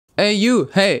Hey you,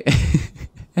 hey.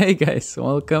 Hey guys,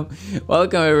 welcome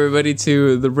everybody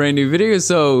to the brand new video.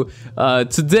 So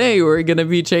today we're gonna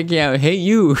be checking out Hey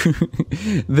You,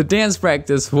 the dance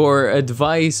practice for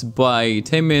Advice by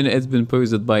TAEMIN. It's been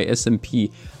posted by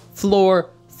SMP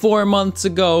Floor 4 months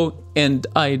ago and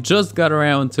I just got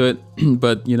around to it,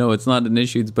 but you know, it's not an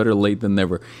issue, it's better late than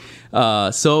never.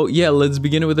 So yeah, let's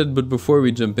begin with it. But before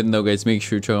we jump in though, guys, make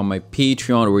sure to check out my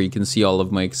Patreon where you can see all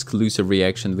of my exclusive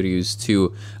reaction videos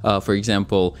to, for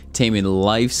example, TAEMIN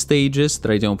live stages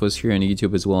that I don't post here on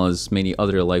YouTube, as well as many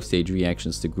other live stage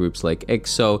reactions to groups like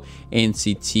EXO,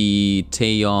 NCT,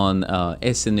 taeyeon,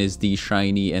 SNSD,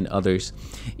 SHINee, and others.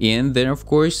 And then of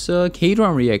course,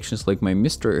 K-drama reactions like my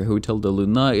Mr. Hotel de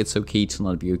Loona, It's Okay to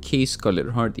Not Be Okay,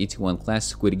 Scarlet Heart, 81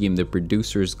 Classic, Squid Game, The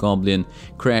Producers, Goblin,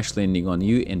 Crash Landing on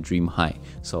You, and Dream High.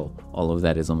 So all of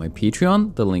that is on my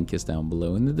Patreon. The link is down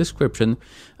below in the description.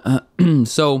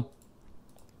 So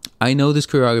I know this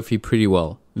choreography pretty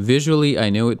well. Visually,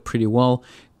 I know it pretty well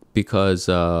because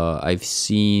I've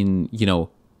seen, you know,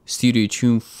 Studio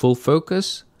Tune Full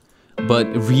Focus, but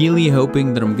really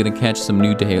hoping that I'm gonna catch some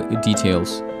new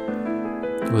details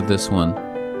with this one.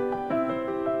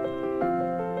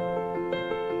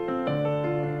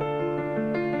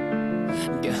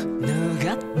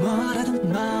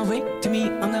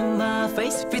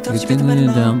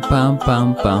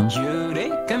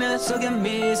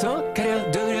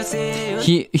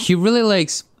 He really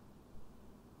likes,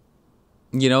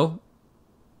 you know,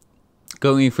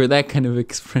 going for that kind of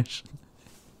expression.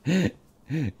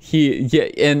 Yeah,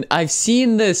 and I've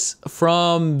seen this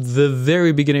from the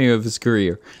very beginning of his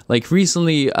career. Like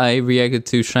recently I reacted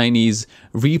to SHINee's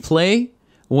Replay,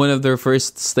 one of their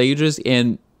first stages,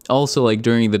 and also like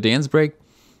during the dance break,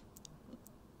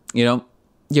 you know,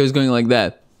 he was going like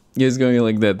that. He was going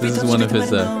like that. This is one of his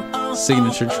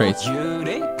signature traits.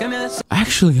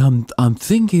 Actually, I'm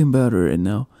thinking about it right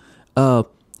now.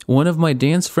 One of my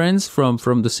dance friends from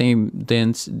the same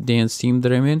dance team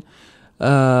that I'm in,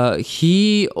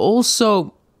 he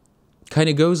also kind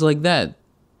of goes like that.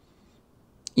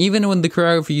 Even when the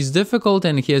choreography is difficult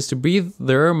and he has to breathe,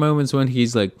 there are moments when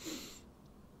he's like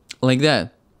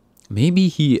that. Maybe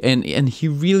he and he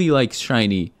really likes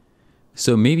SHINee,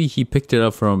 so maybe he picked it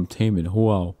up from TAEMIN.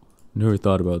 Wow, never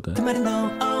thought about that.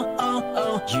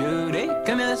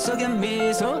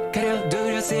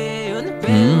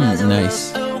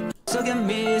 Nice.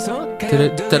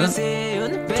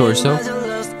 Torso.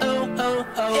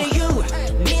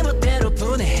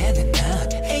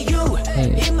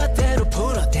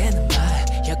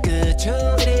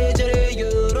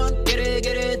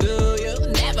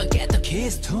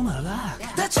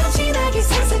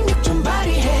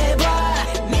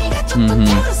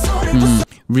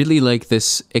 Really like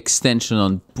this extension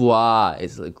on blah.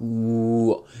 It's like,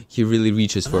 ooh, he really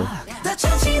reaches for it.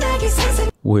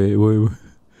 Wait.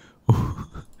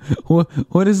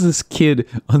 What is this kid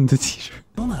on the t-shirt?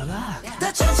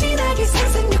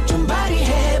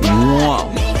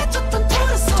 Wow.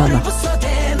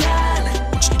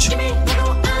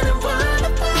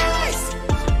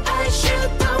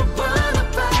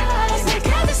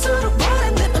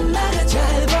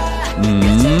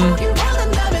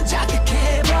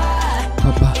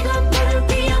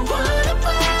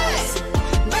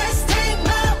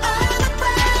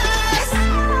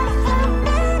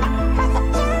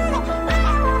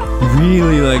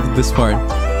 Really like this part,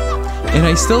 and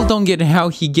I still don't get how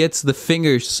he gets the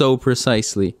fingers so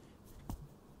precisely.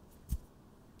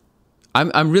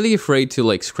 I'm really afraid to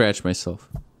like scratch myself.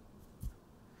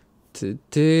 I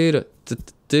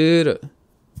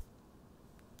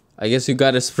guess you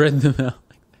gotta spread them out.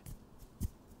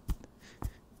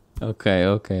 Okay,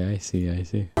 I see.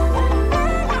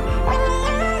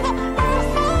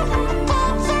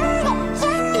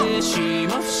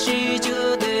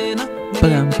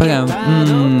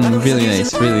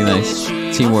 Really nice.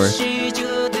 Teamwork.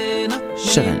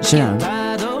 Shut up.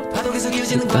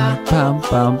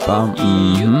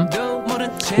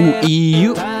 Ooh,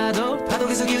 EU.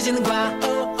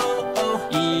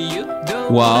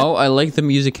 Wow, I like the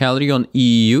musicality on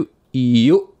EU.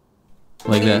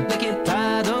 Like that.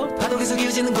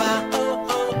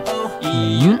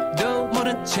 EU.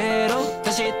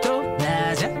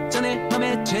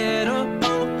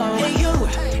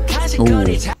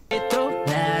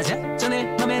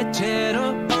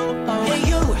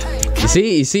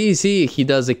 You see, he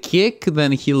does a kick,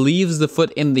 then he leaves the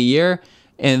foot in the air,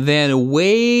 and then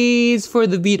waits for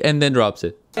the beat, and then drops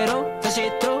it.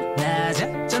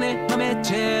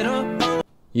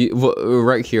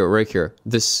 Right here,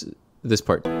 this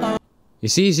part. You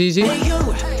see?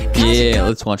 Yeah,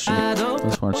 let's watch it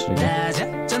again.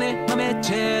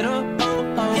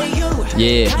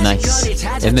 Yeah, nice.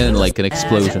 And then like an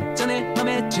explosion.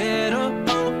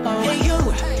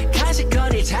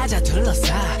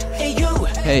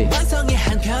 Hey.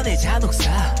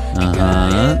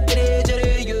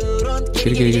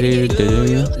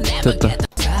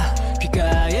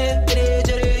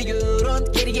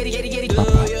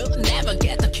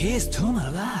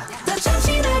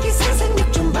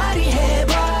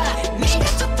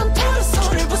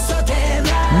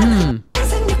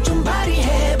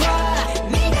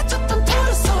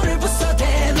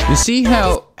 You see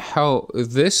how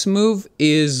this move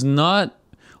is not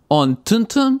on tun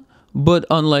tun, but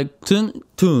on like tun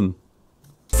tun.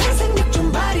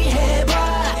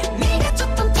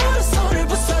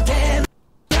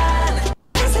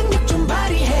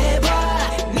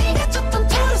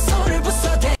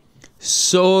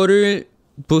 소를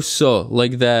부숴,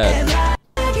 like that.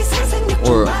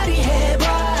 Or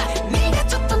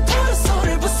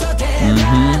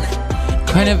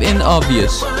kind of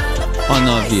unobvious.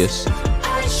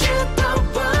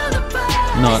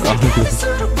 Not obvious.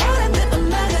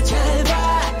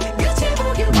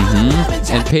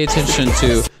 And pay attention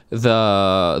to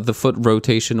the foot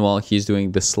rotation while he's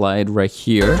doing the slide right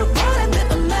here.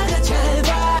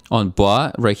 On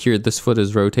bois, right here, this foot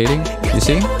is rotating. You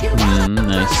see?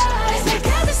 Nice.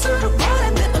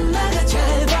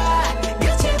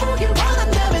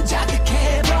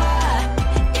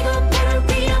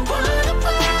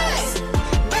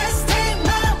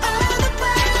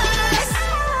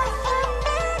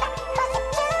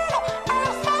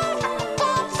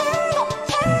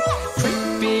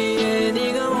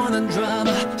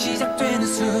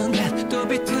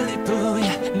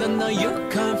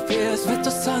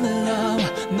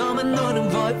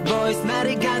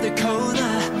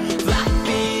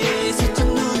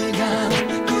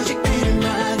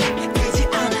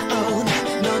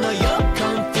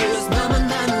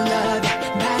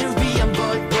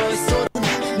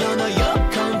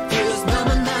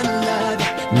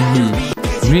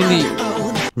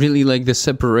 Really like the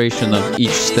separation of each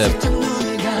step,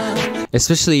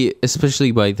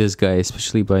 especially by this guy,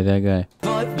 especially by that guy.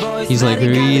 He's like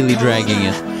really dragging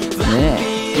it.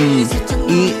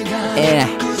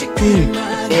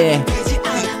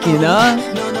 You know?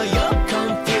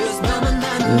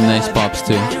 Nice pops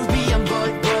too.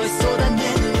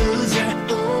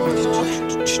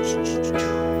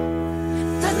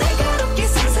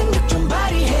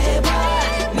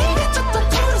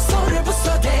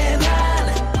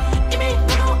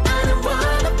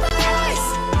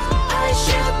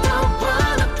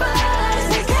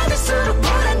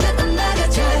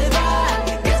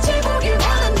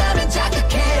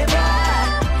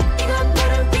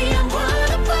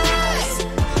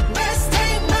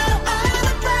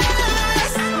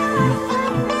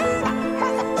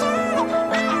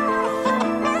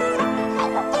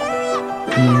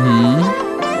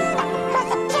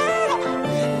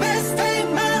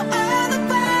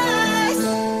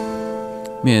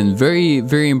 Man,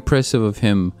 very impressive of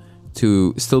him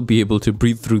to still be able to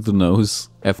breathe through the nose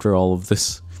after all of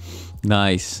this.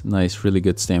 Nice, really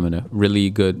good stamina, really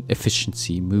good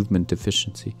efficiency, movement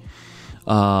efficiency.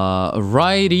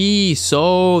 Righty,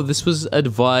 so this was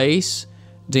advice,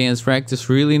 dance practice,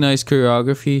 really nice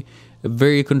choreography,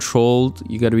 very controlled.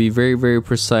 You got to be very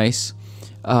precise,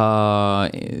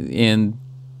 and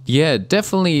yeah,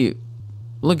 definitely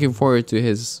looking forward to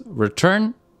his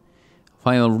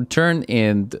final return,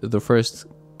 and the first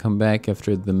comeback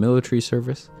after the military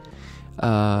service,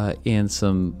 and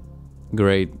some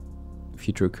great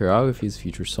future choreographies,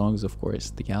 future songs, of course,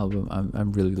 the album.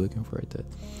 I'm really looking forward to it.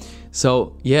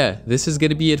 So yeah, this is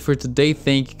gonna be it for today.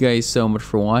 Thank you guys so much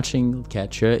for watching.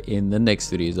 Catch you in the next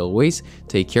video. As always,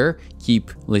 take care, keep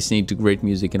listening to great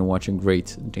music and watching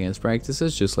great dance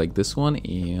practices just like this one,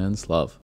 and love.